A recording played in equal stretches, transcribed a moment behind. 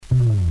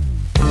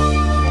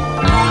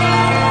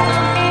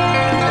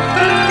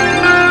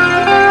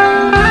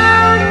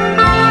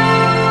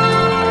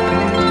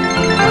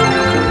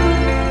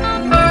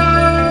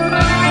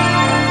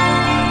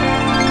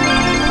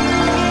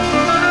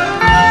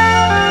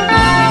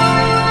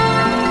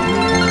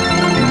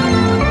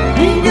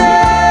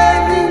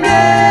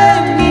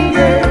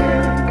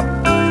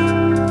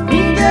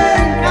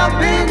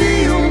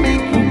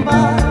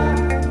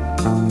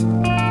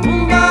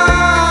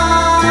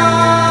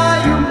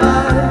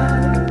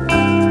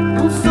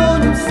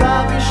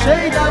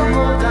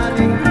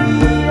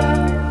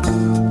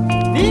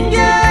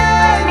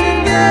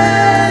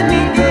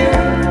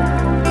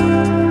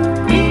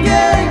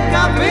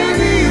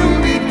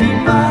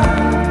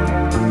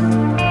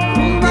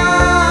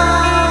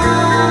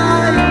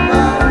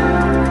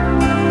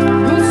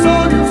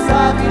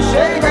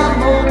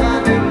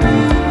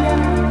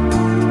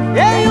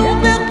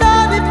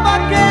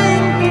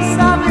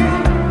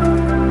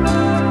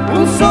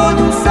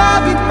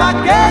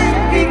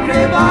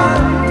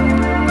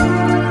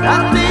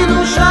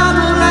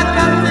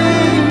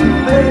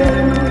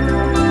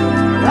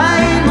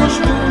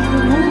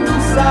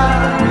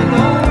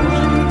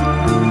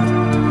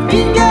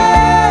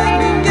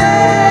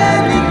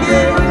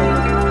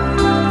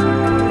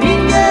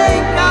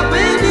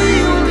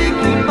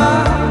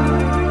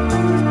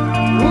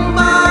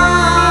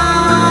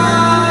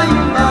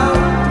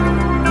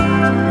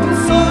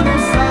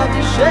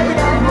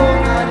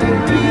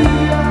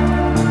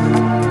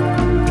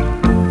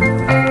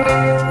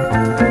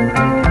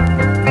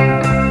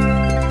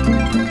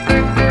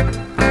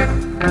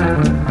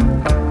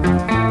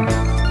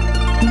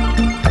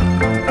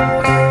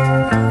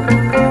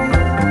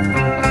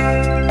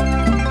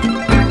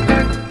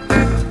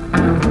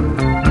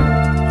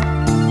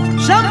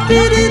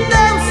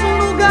pedi-te um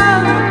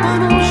lugar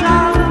para um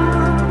jarro,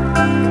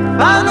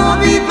 para não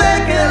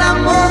viver aquele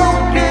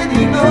amor que é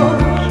de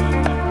nós.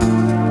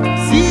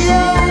 Se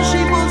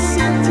hoje vou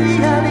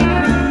sentir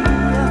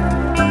alegria,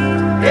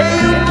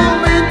 é o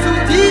momento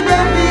de da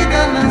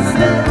vida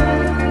nascer.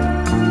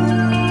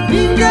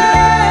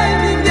 Ninguém,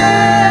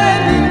 ninguém,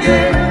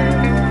 ninguém,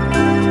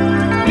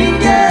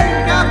 ninguém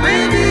cabe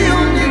de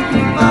onde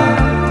que vai.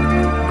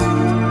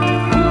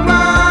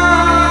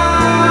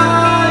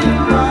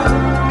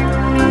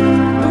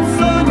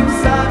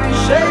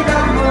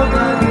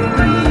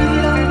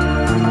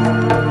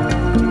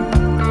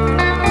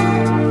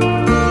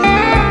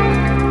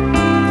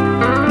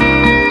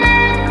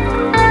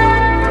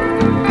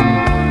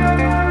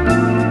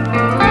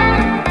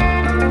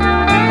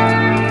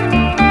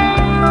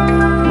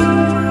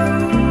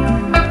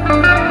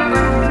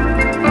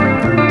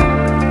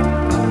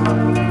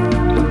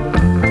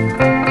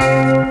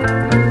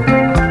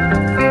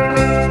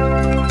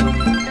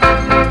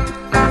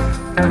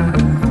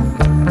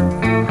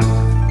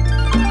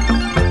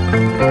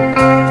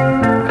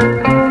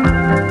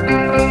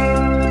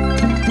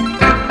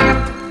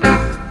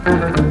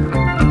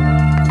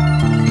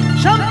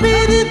 Já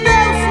pedi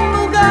Deus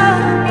um lugar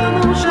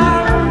para um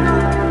jarro,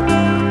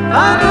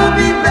 para não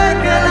viver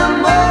aquele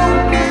amor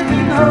que é de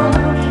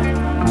nós.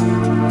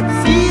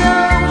 Se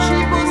hoje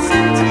vou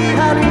sentir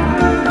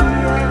alegria,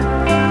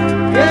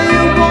 é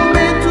o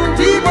momento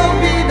de boa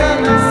vida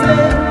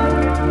nascer.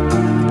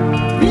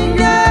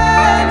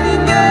 Ninguém,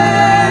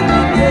 ninguém,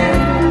 ninguém,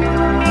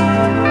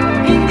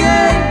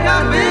 ninguém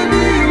cabe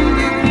de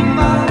onde que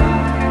vai.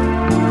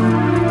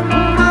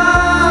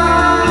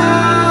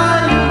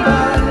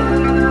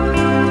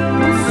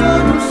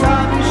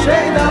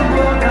 Cheio de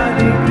amor, de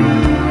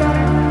alegria.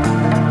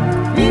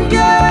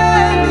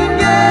 Ninguém,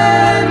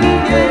 ninguém,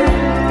 ninguém,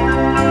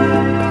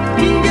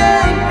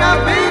 ninguém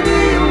cabe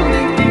de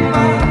onde que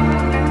vai.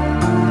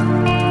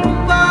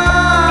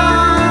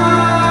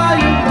 Vai,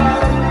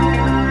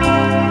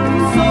 um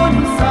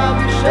sonho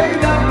sabe, cheio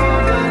de amor,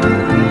 de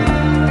alegria.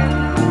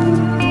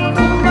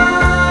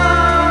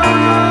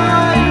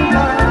 Vai,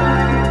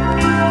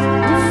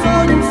 um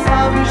sonho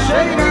sabe,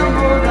 cheio de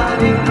amor, de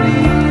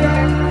alegria.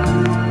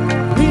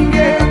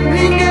 Ninguém,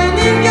 ninguém,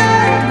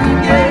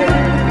 ninguém,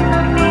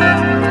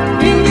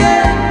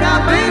 ninguém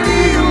cabe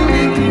de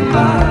onde que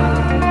vai.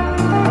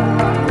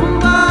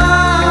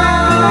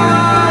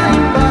 Vai,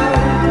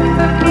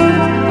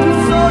 um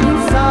sonho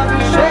sabe,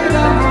 cheio de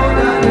amor,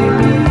 de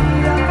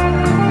alegria.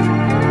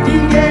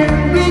 Ninguém,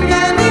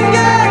 ninguém,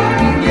 ninguém,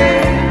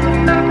 ninguém,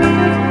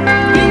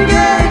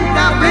 ninguém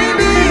cabe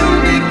de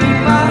onde que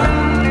vai.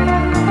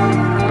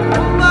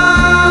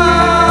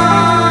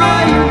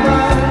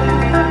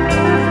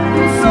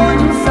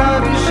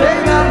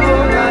 Cheio de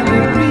amor, de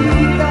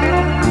alegria.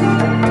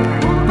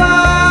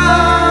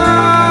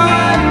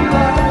 Vai,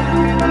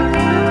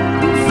 um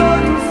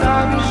sonho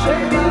sabe,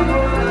 cheio de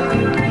amor, de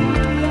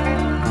alegria.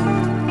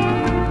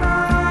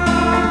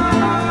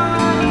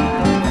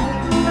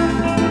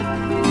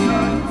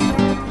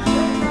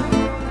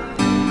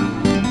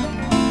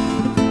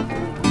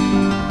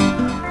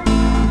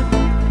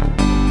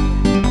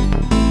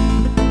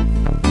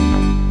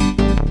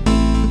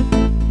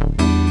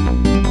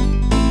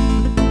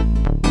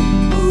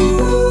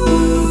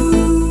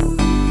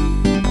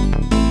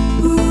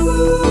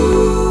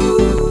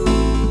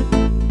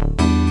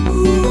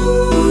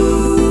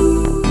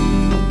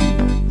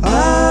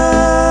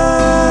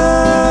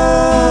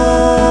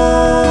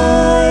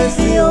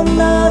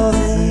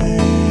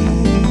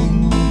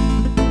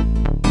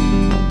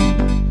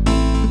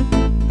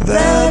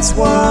 That's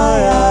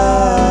why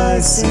I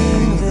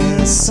sing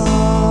this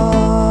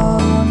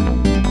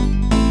song.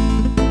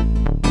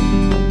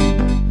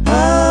 I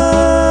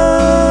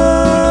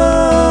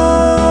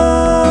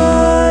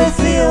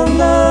feel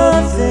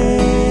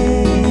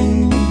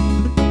nothing,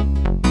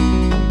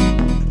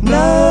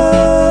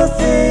 nothing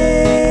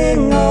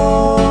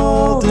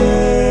all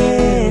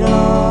day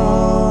long.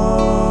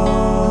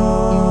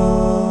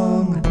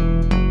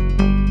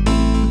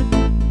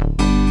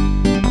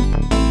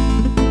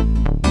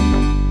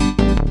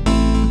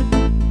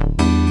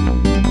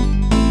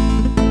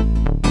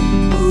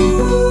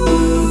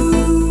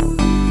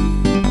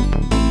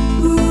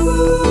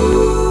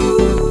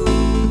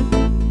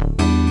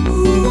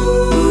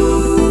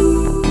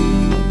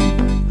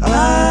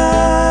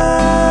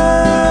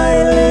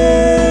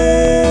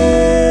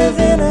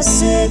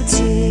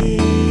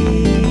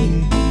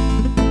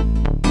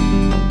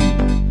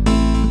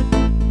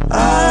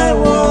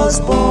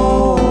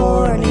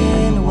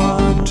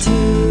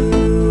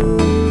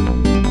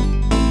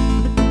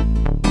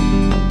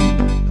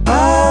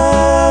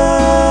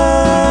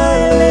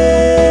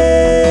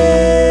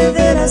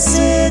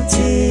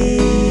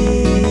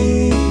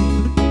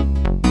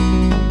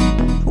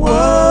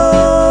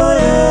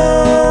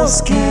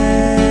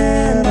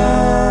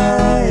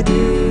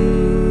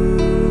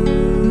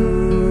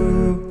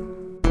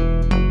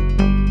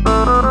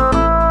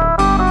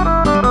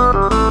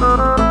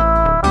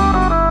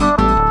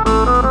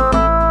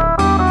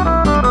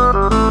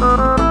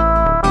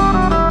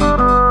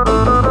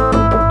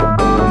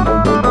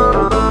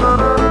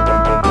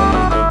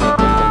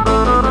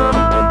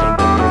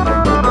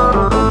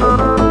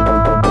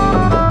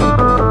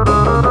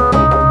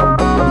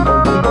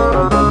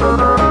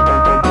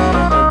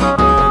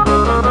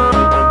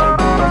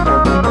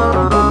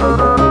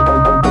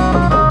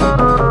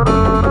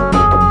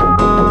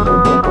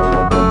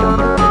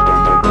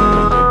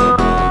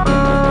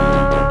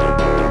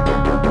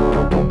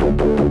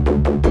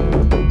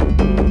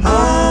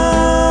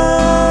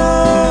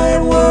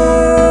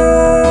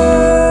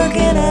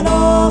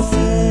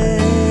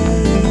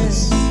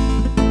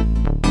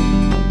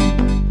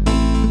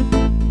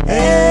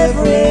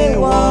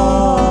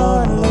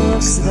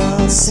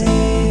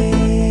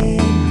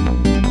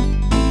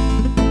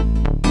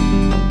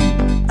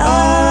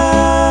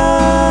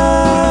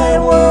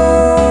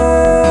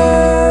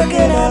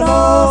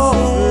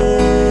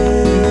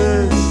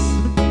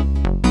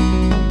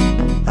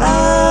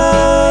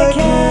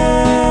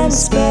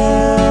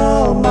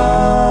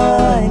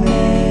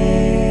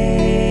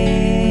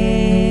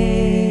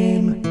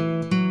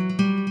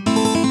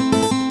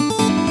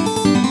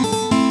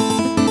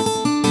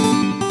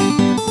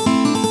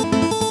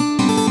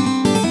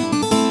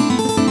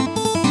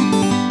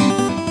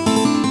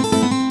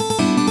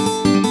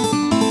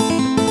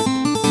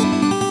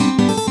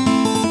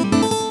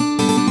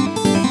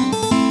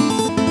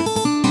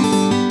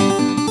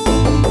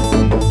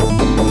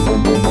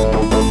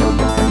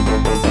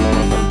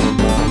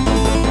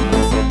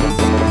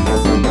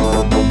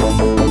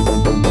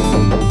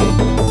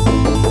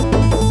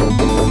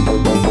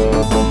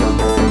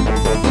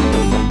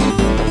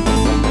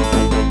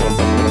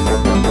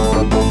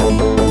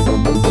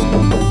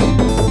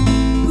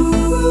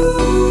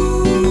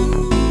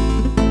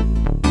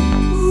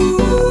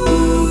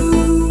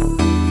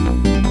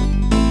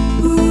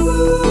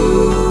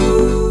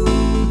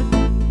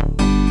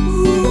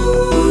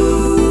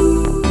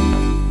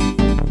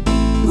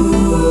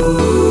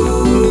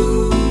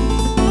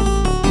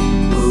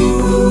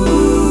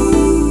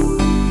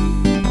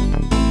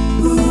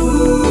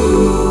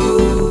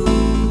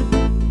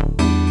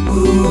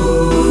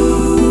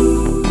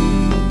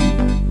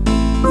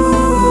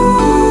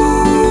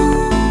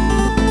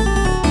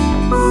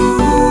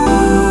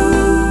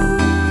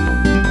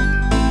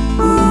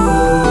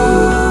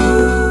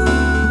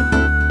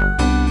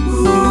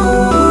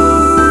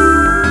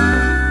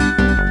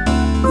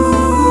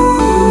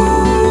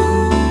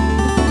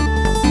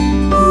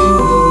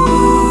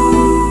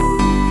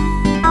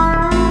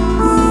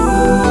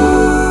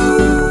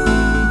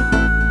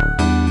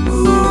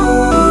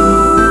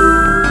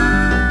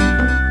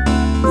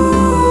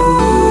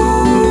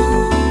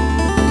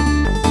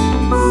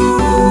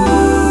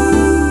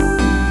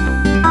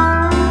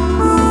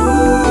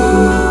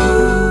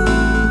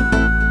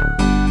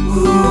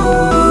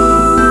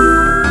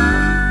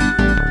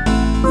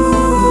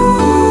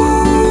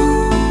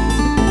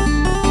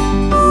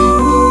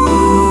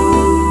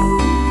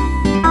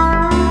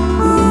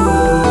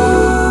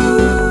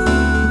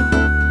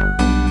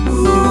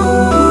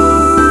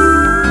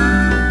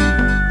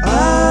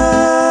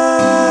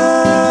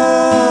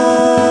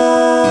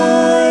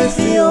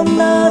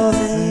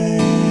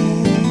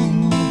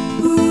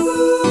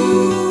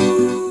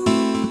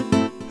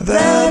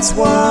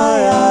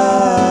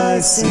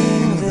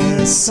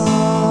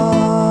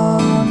 song.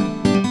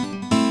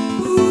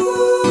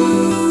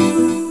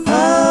 I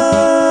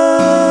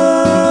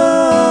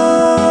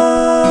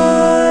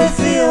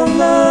feel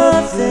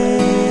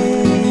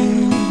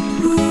nothing,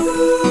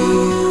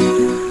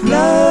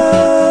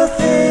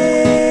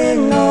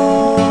 nothing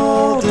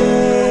all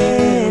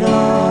day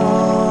long.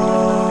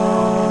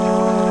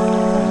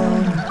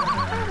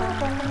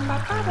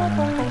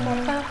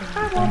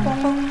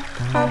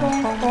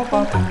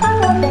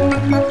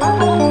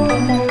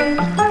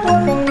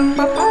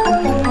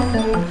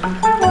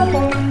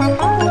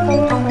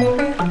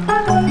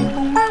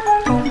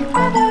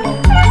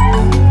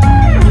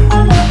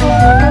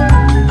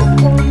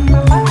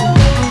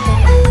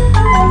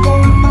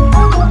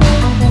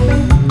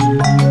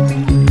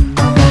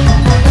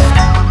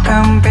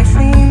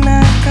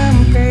 Campesina,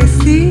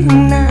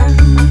 campesina,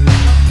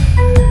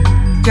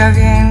 ya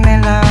viene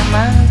la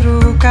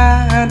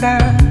madrugada.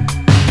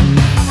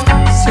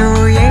 Se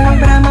oye el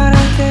bramar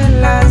de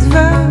las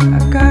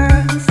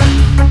vacas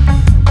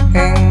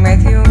en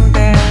medio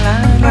de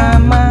la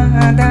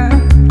ramada.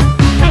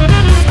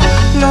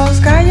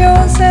 Los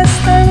gallos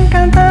están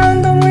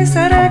cantando muy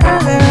cerca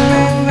de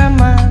la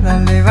enramada.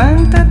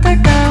 Levántate,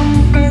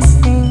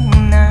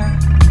 campesina,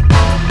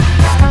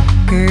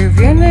 que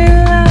viene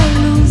la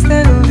luz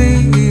del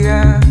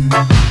día.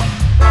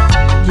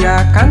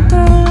 Ya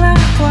cantó la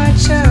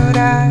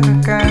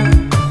guacharaca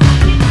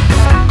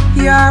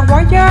y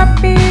agua ya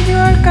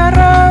pidió el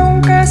carro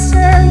aunque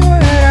se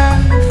muera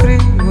de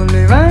frío.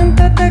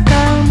 Levántate,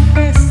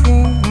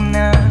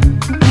 campesina.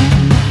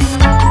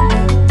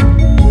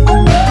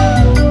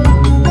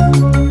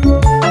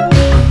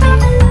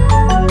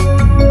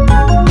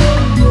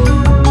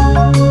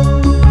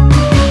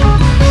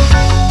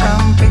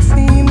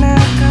 Campesina,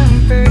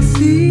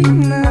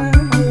 campesina,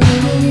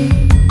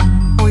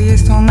 hoy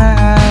es una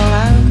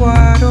la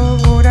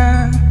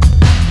guarora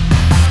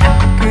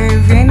que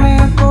viene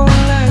por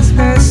la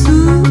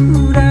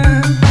espesura,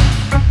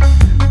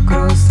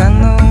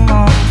 cruzando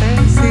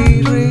montes y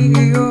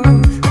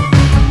ríos.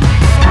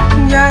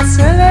 Ya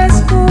se le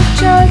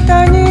escucha el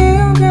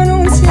tañido que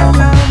anuncia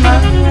la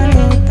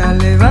mañanita.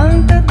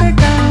 Levántate,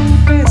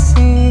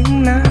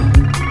 campesina,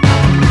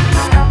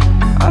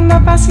 anda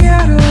a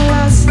pasear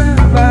la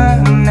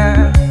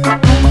sabana,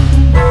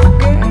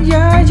 que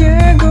ya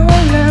llegó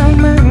la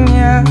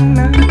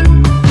mañana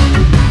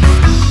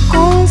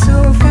con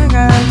su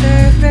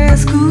fragante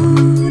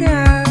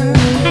frescura.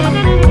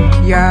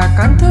 Ya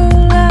cantó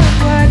la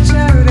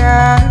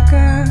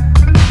guacharaca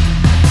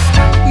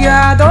y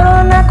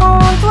adorna con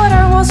tu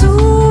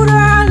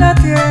hermosura la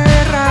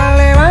tierra.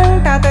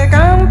 Levántate,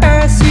 campesina.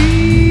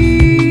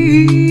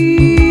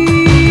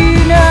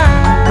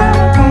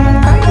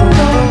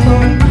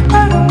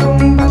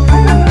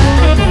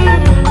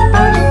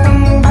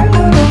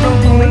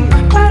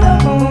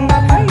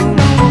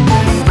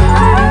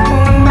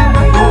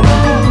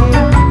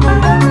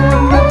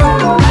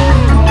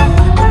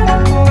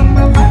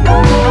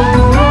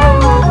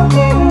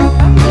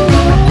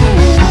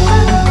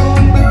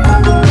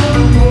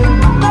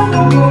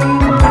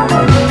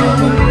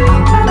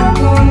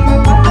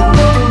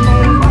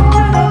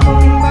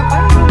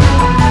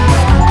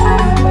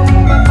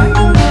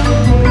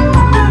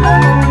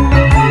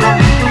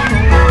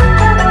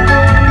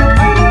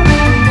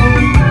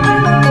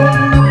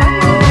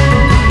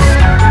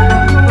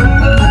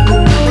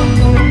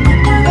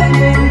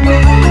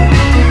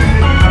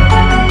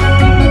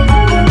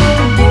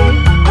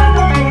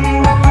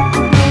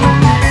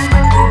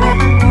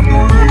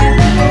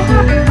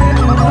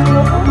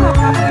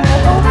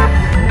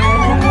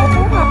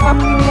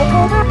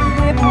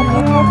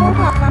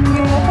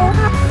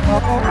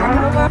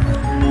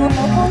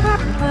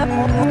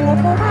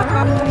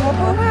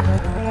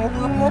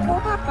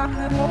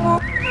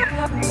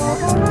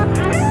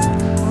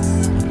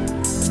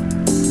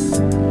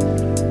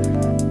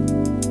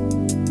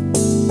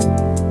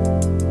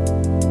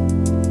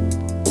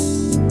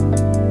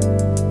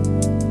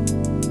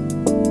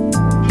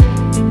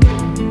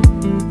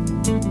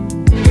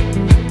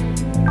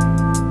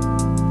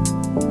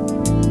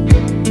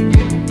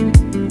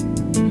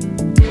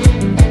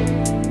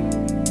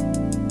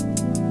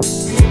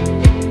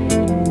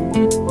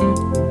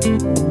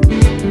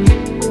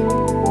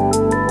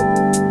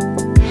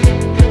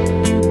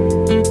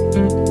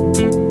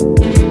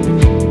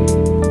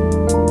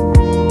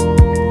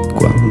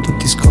 Quando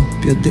ti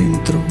scoppia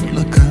dentro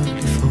la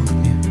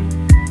California,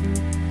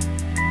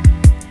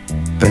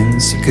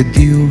 pensi che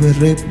Dio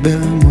verrebbe a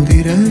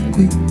morire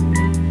qui?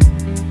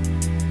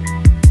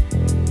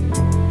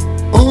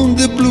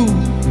 Onde blu,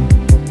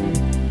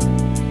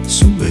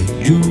 su e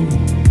giù,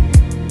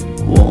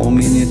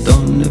 uomini e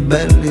donne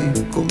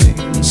belli come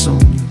un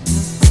sogno,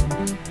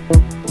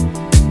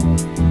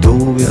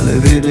 dove alle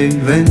vele il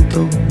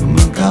vento non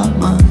manca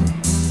mai.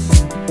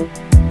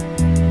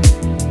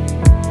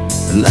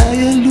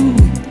 Lei e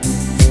lui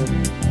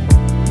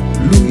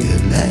e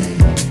lei,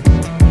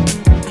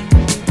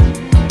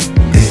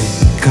 e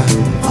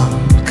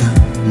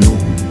cavalcano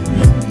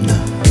l'onda,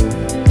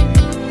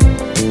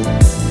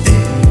 e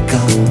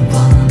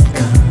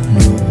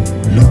cavalcano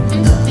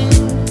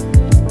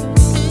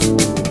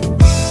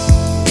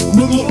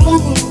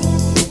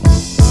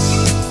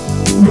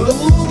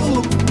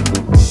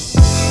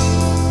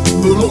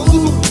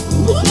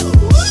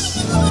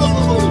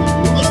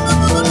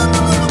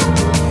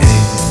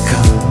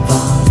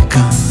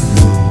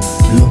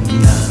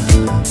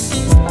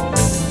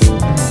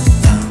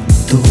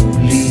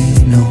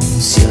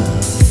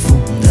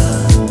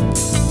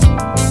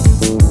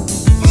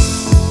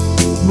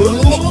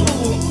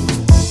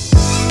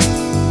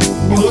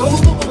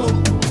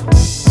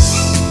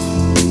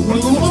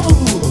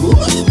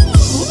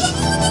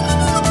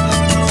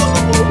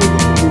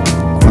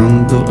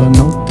quando la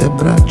notte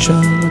abbraccia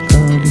la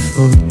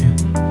California.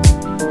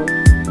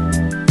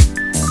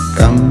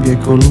 Cambia i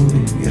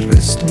colori, il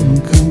resto non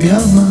cambia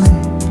mai.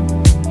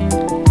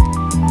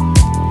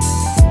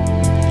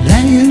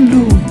 Lei e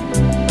lui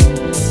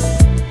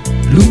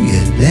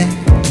e lei,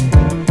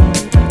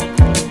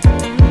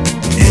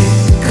 e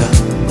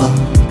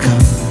cavalcano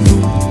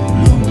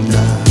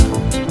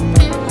lontano,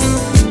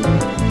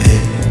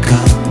 e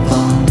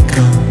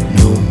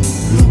cavalcano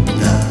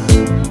lontano.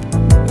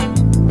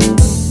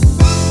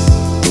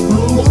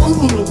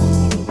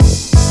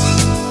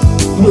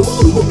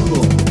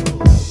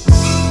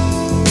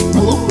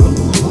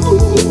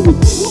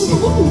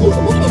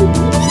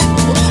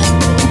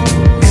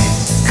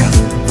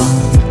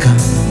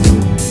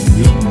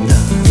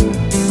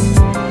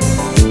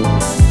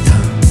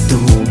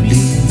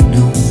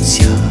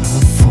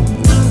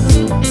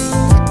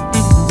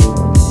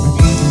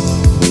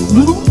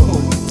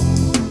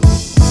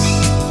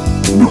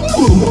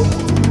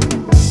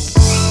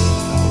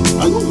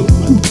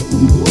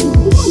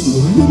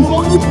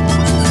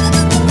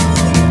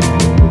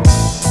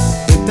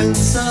 E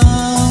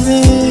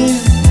pensare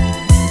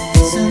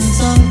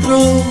senz'altro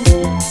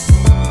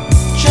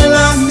c'è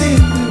la neve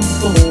un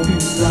po' più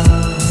là.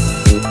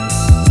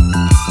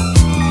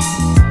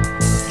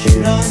 Ci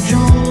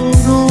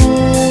ragiono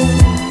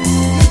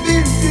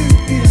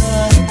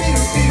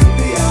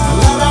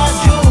la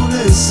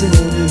ragione se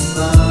ne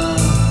va.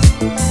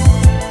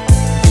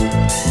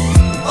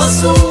 Va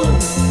su,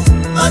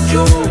 va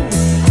giù,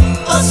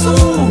 va su,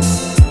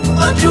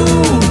 va giù.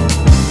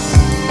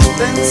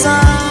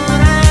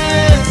 Pensare,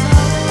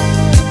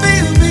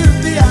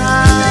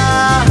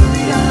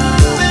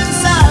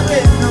 pensare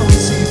non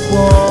si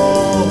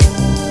può.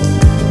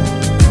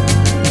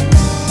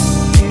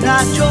 Ci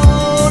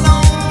ragiono,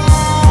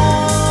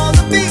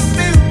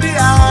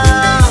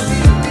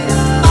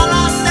 ma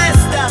la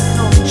testa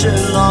non ce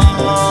l'ho.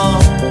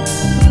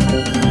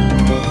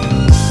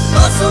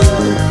 Va su,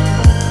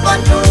 va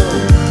giù,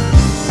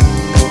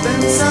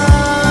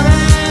 pensare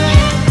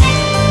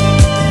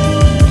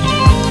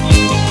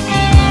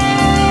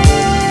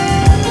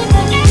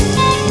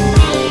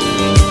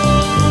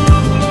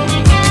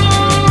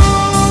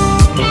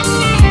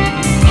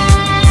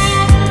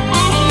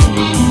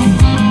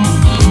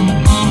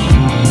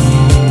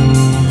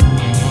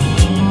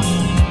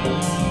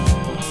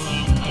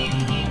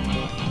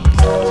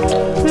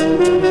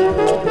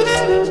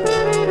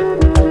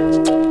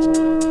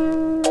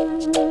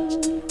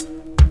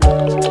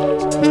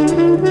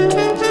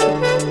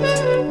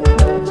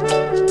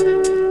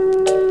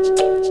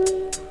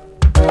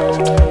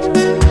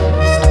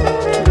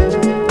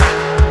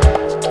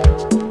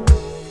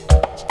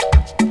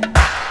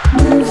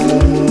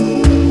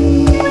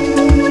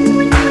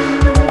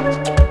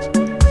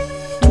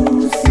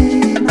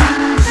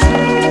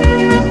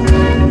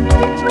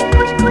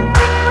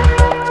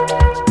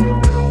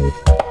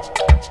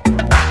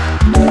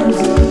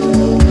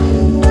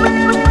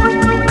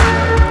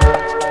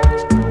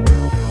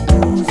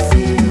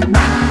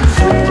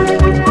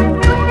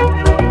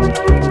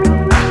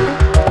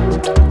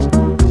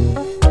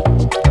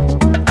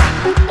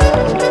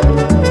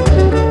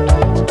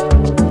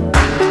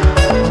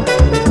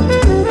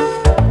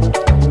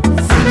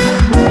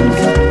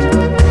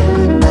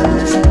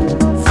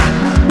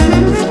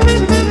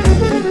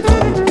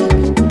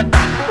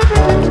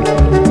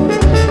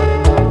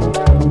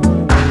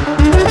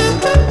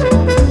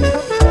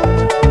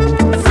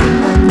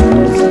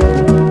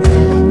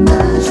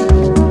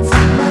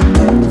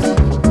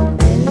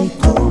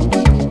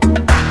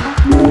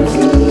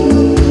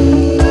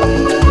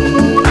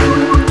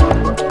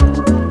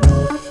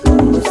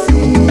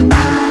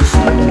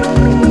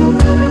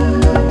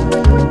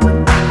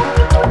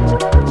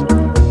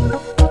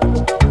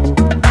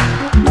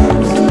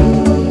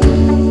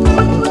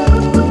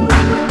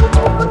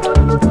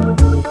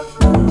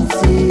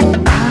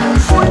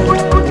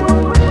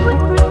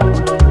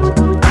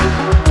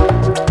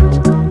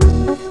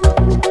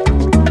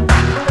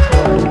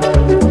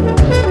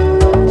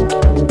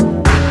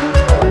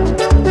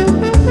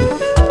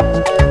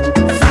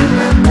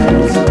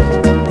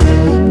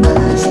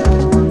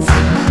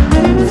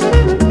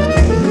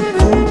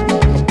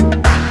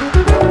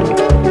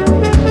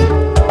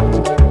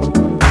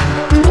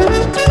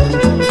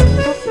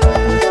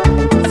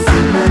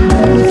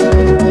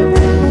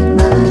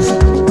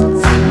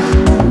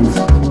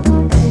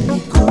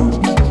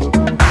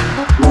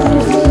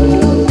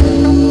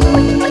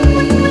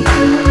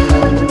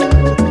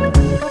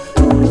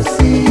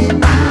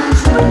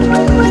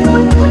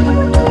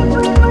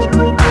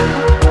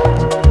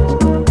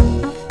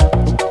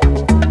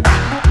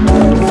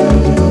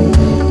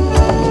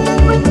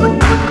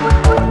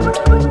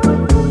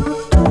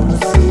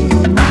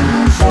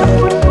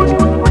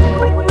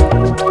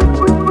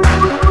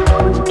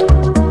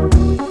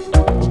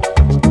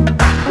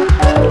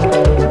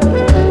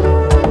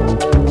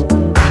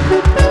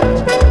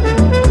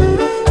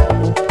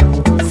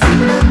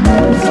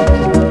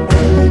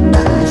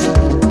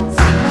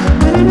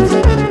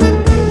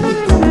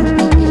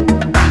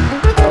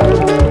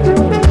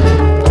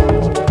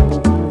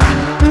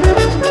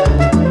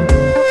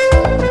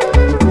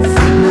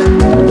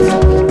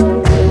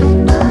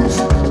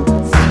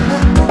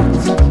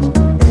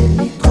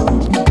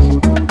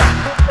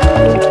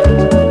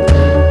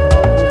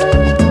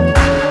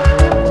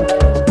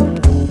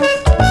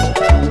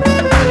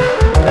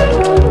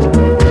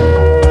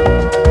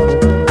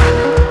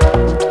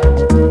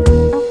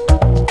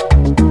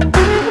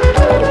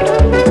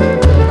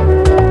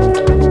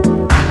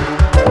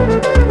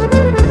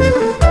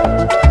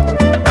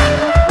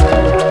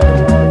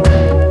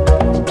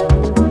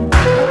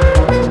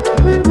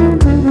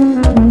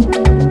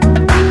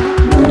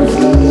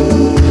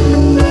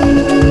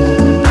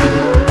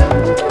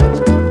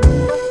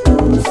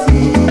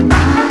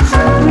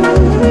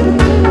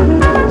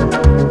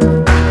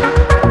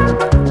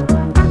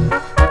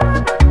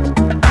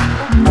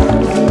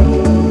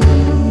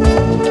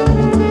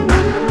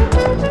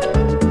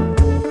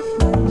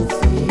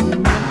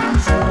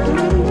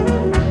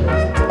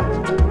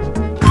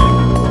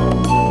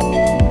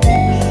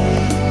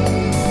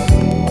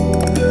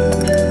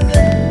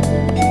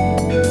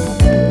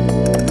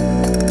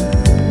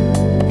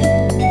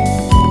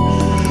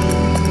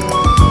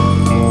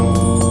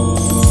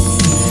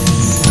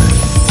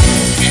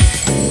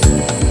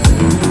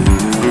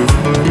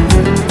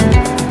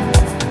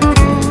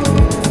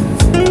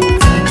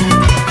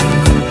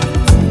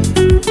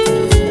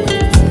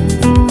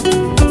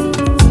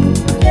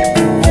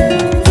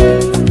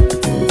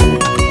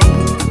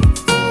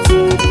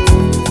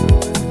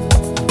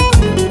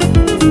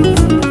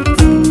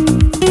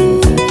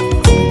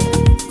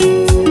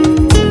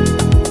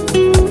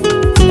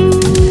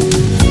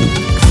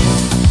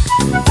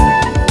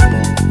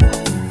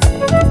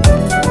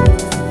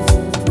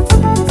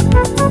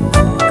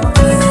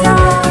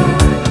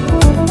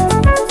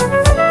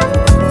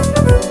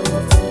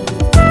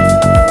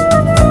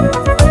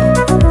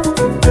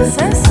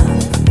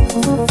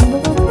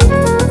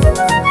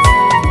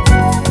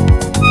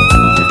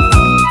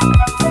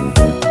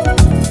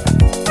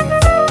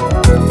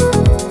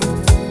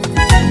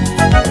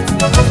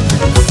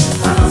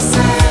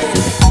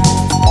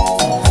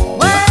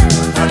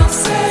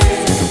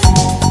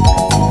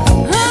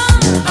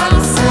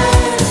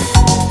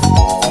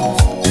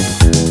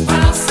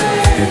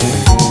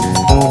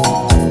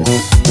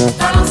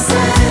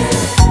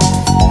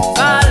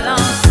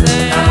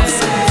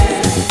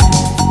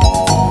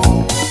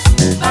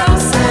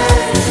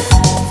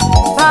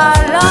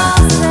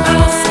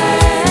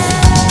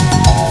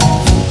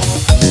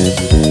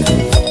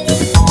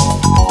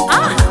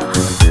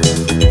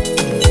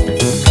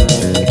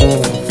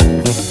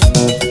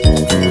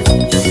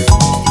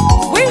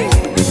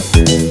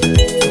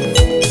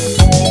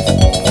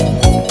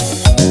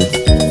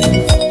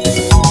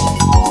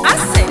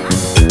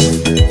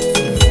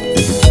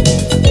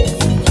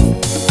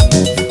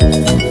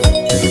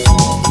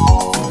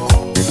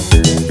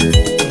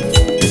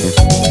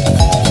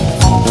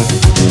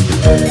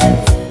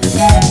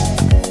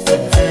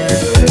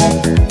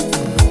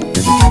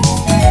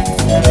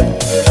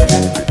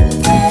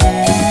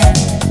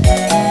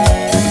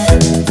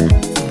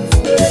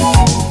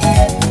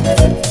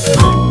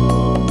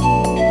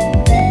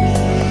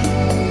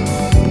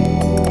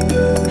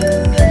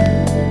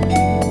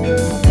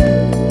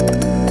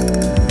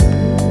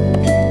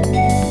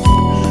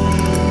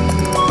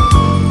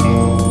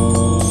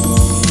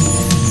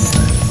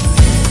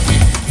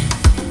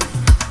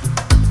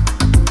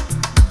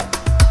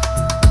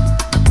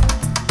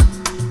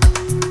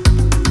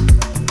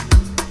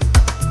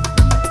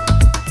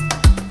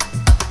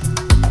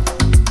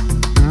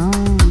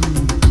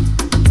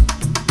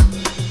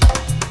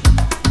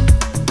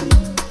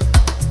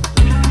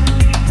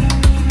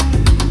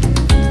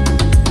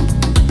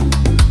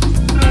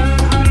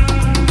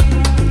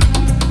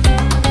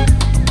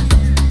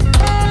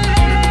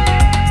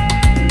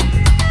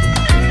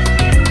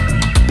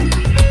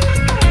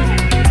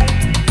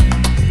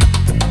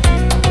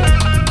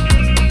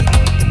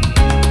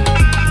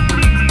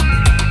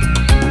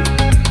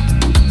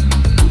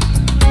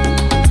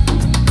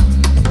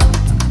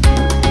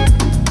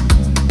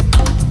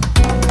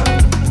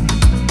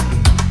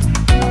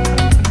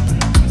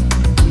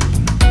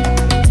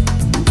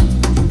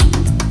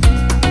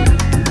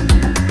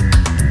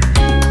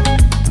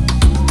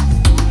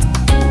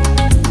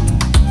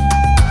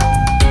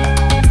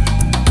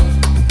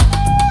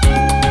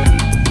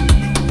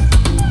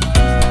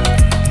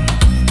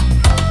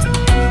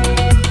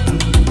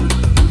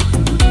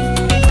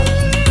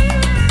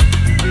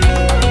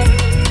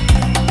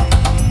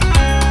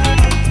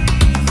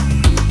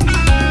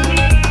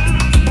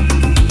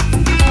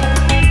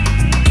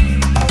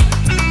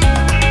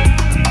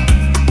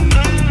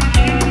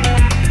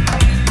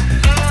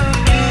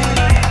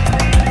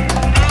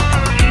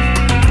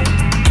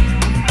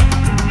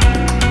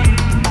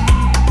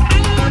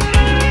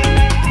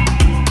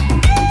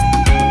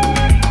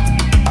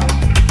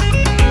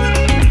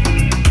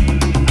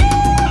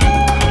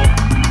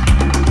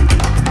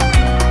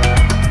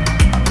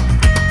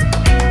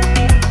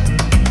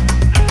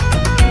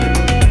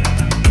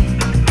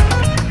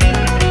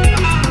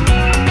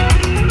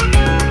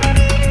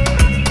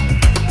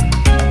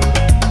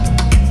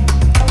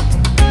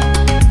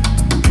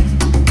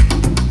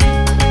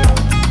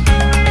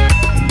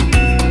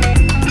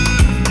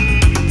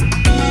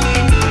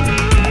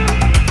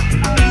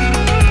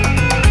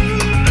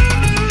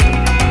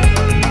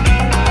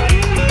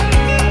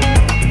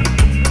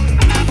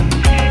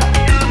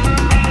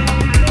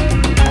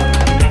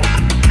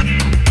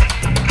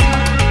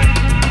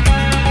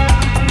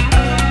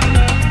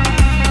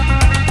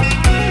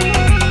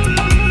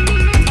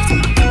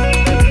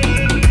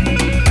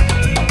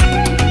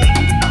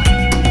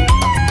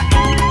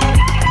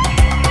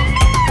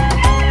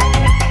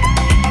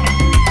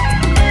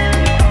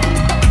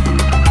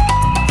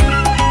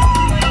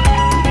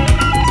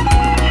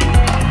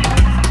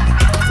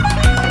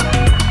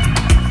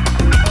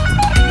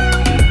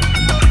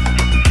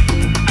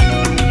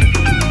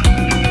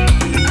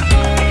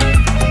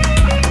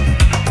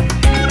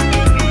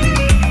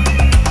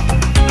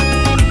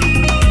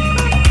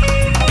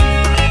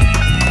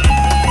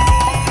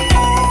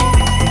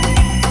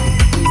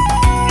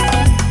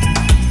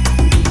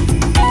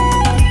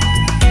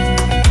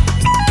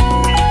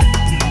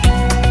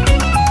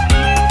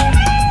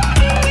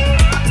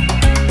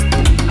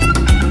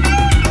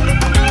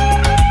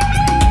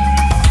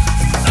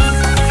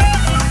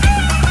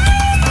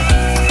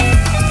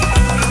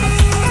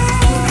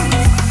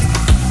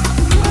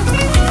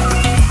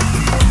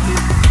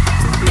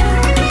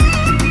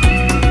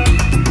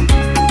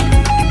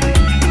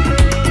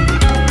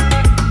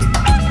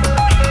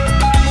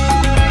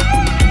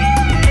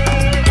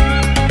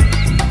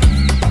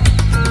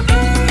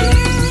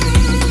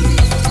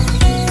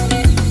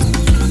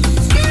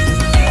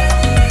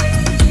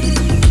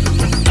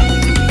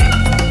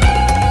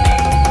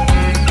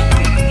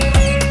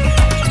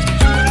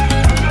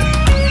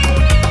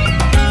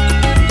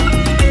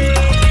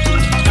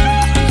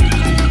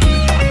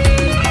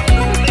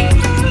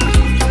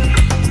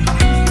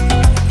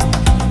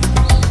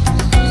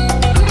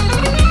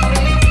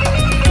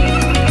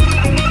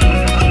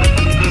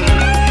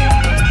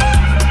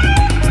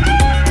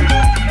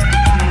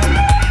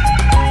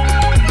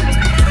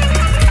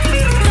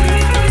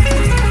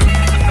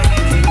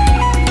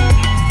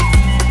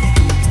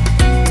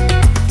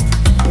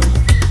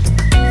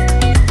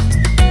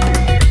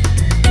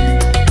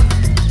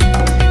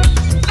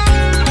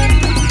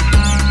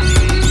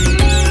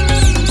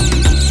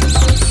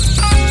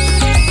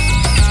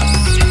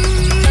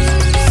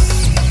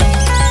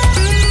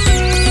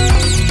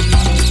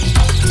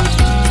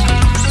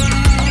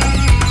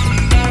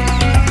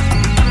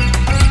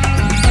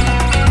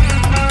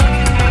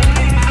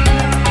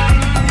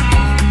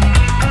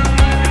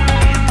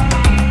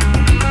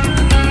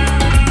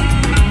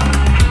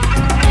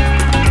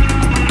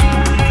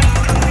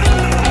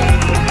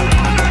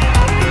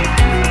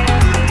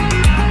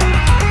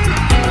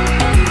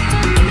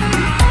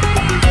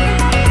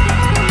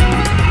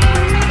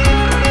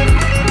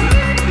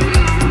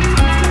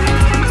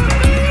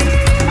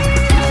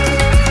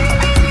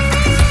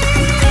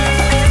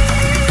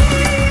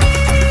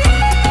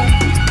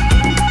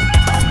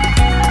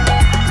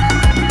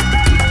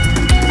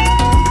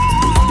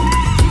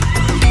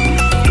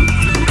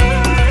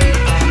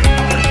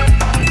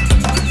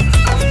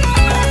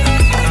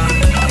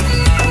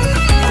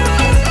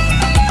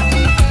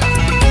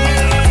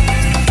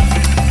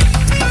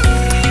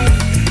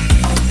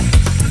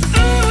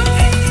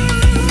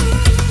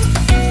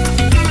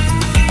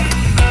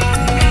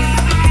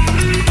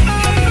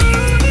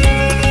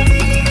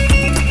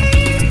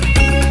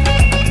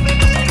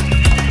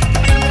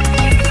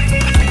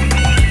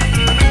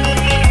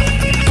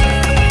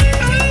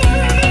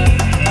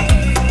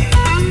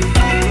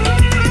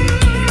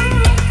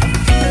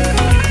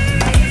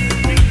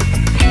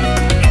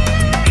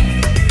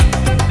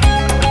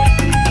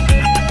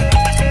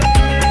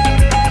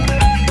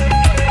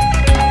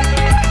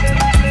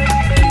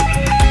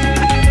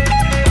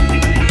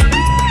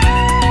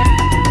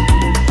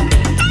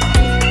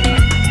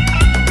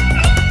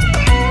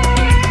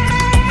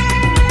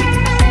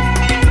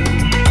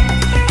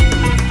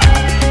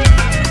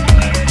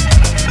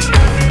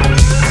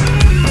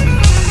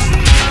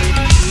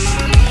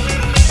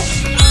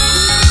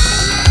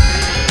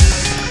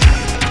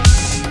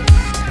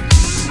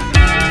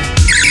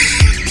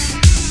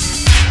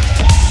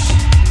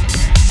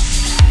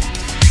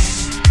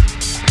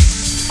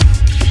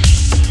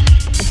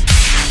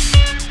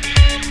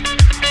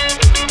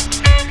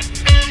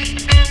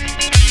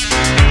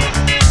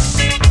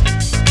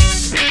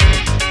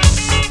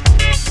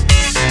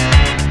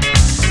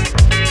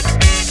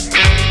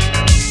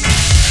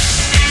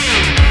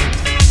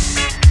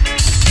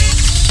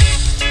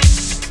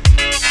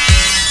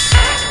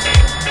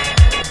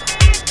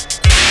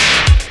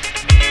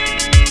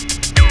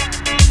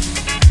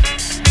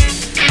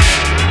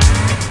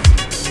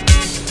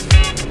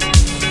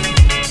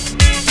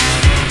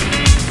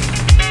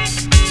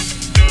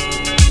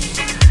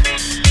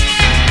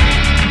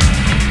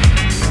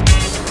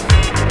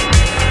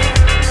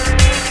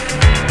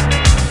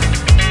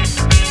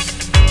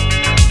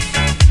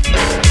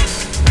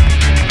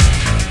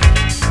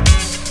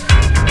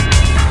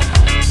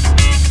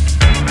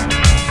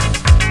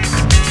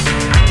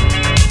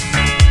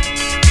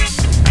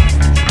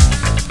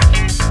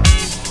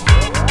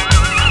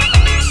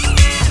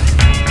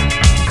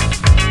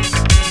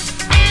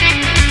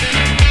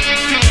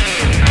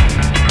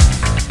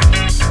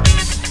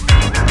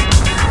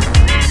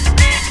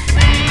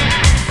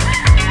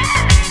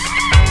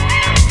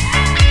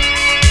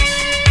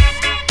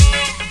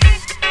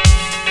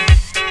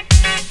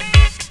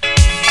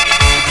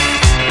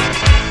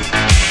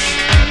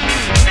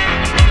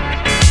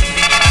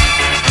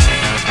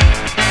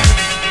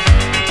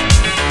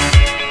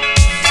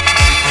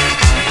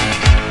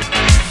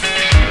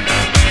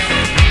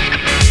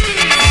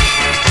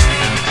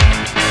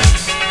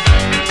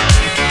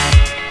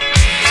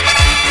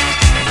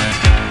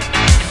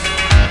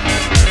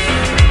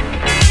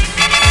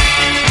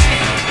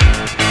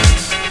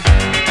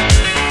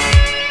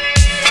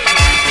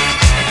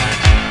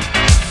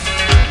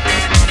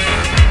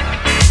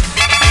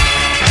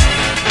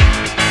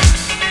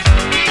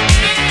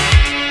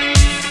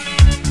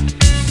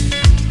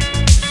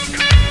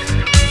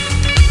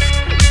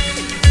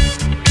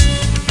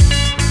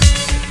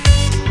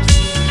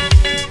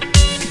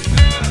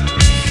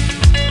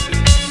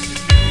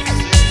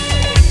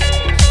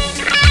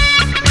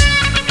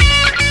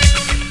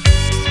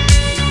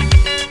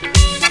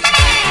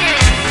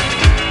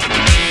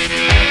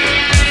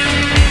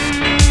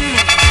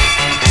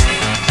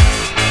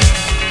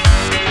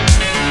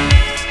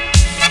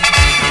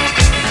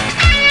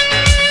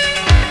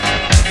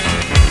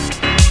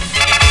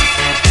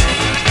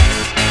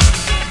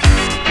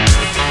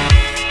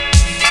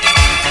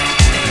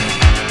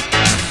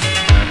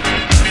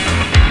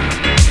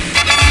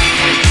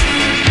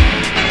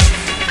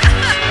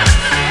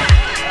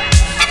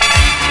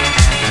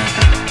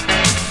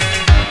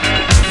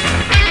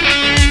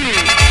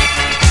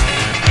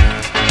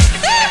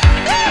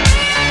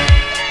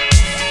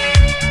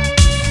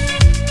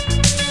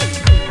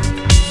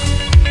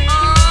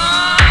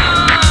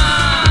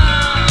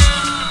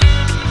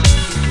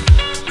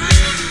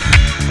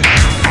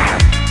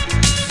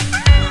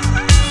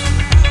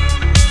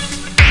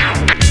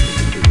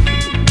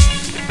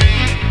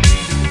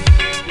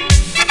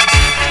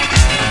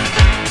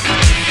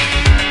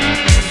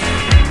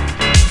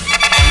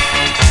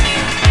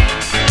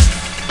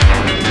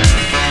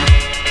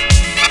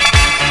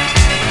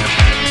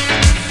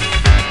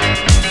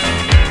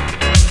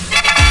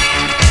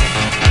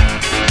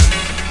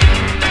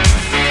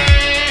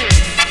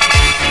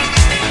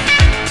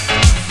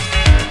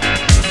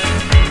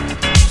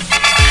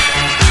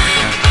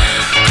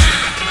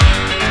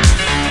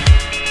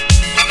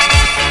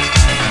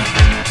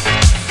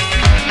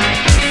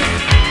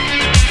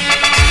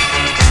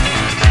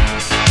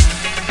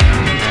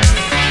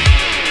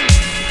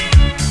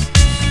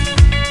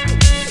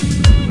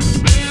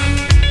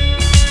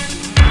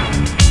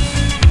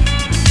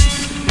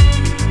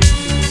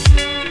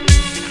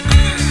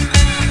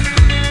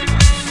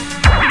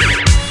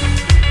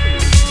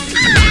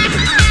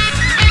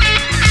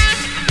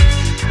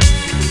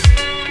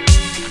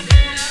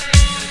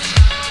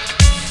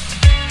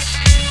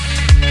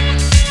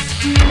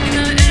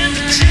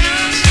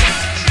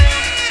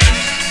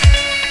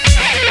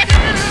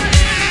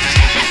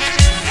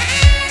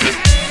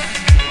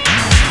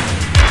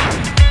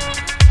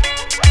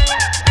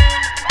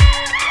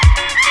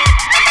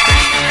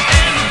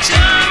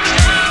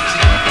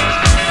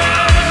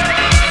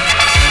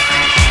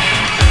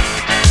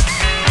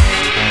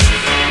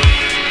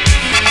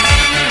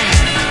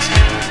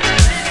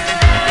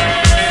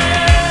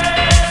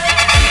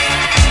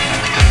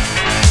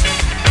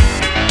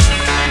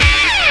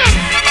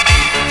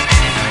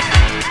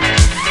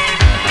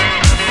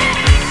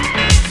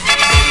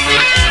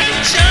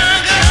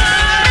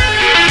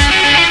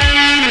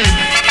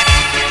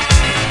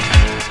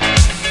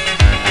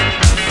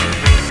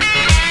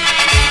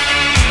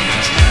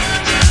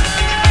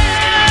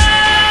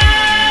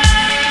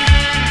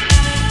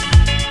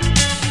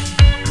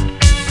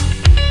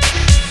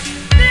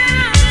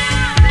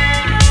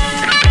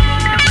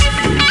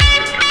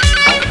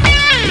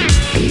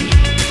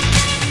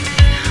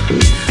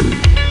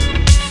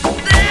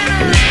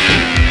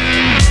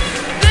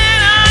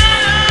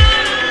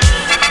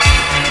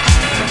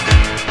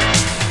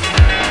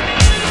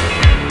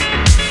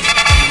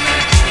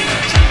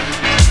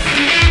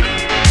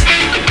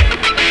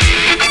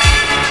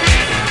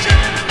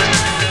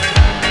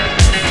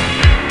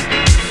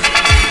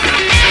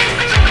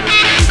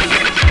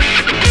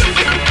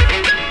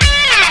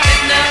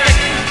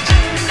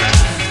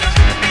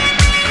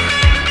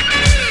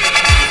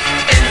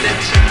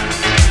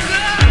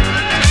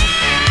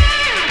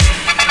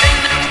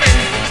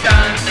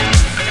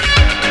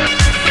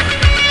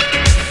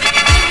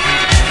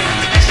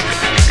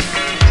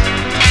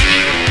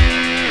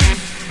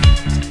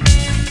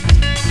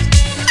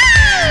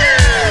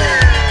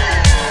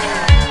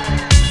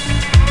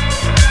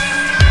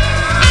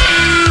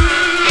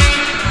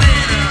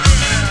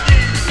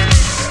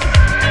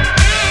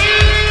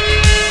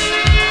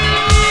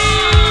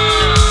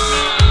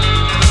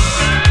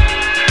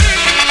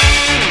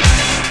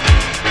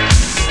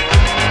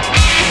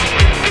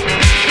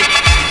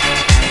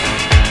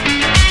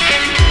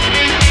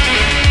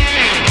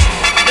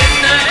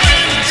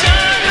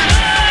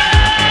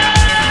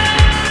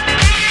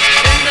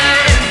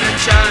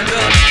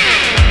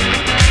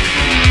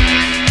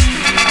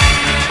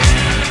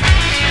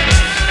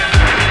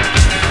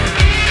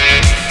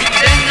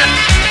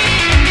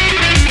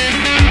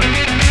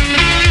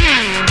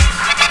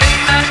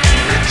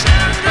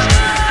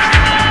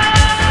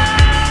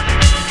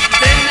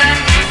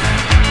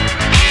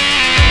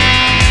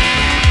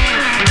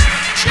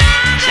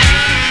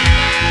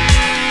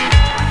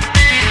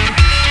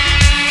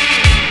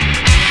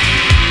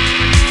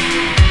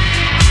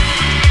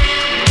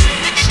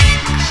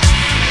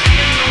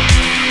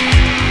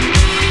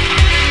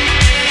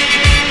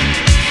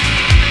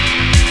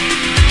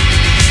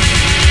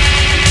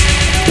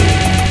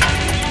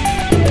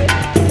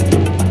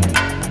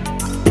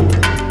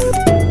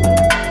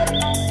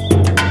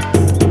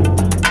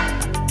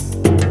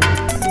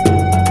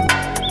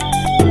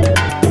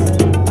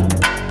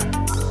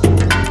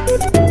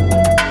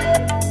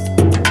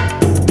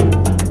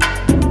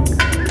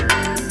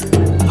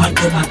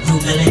my crew,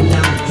 now lay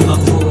down, give up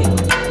for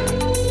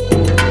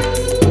it.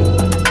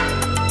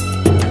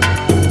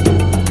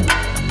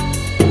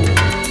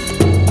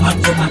 My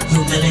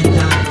crew, now lay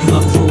down, give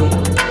up for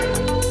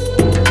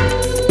it.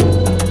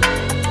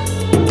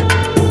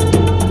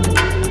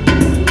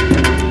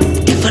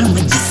 Defal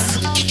ma gis,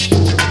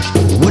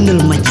 wonal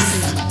ma gis.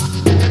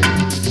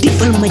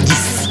 Defal ma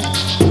gis,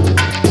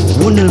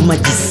 wonal ma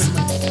gis.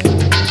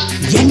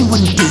 Yaa ni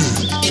woon tey,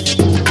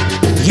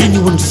 yaa ni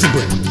woon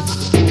suba,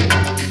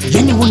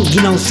 yaa ni woon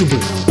ginnaaw suba.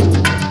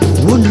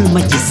 Wonal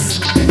ma gis,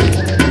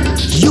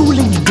 yow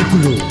lañu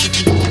dégloo,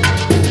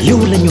 yow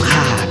lañu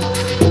xaar.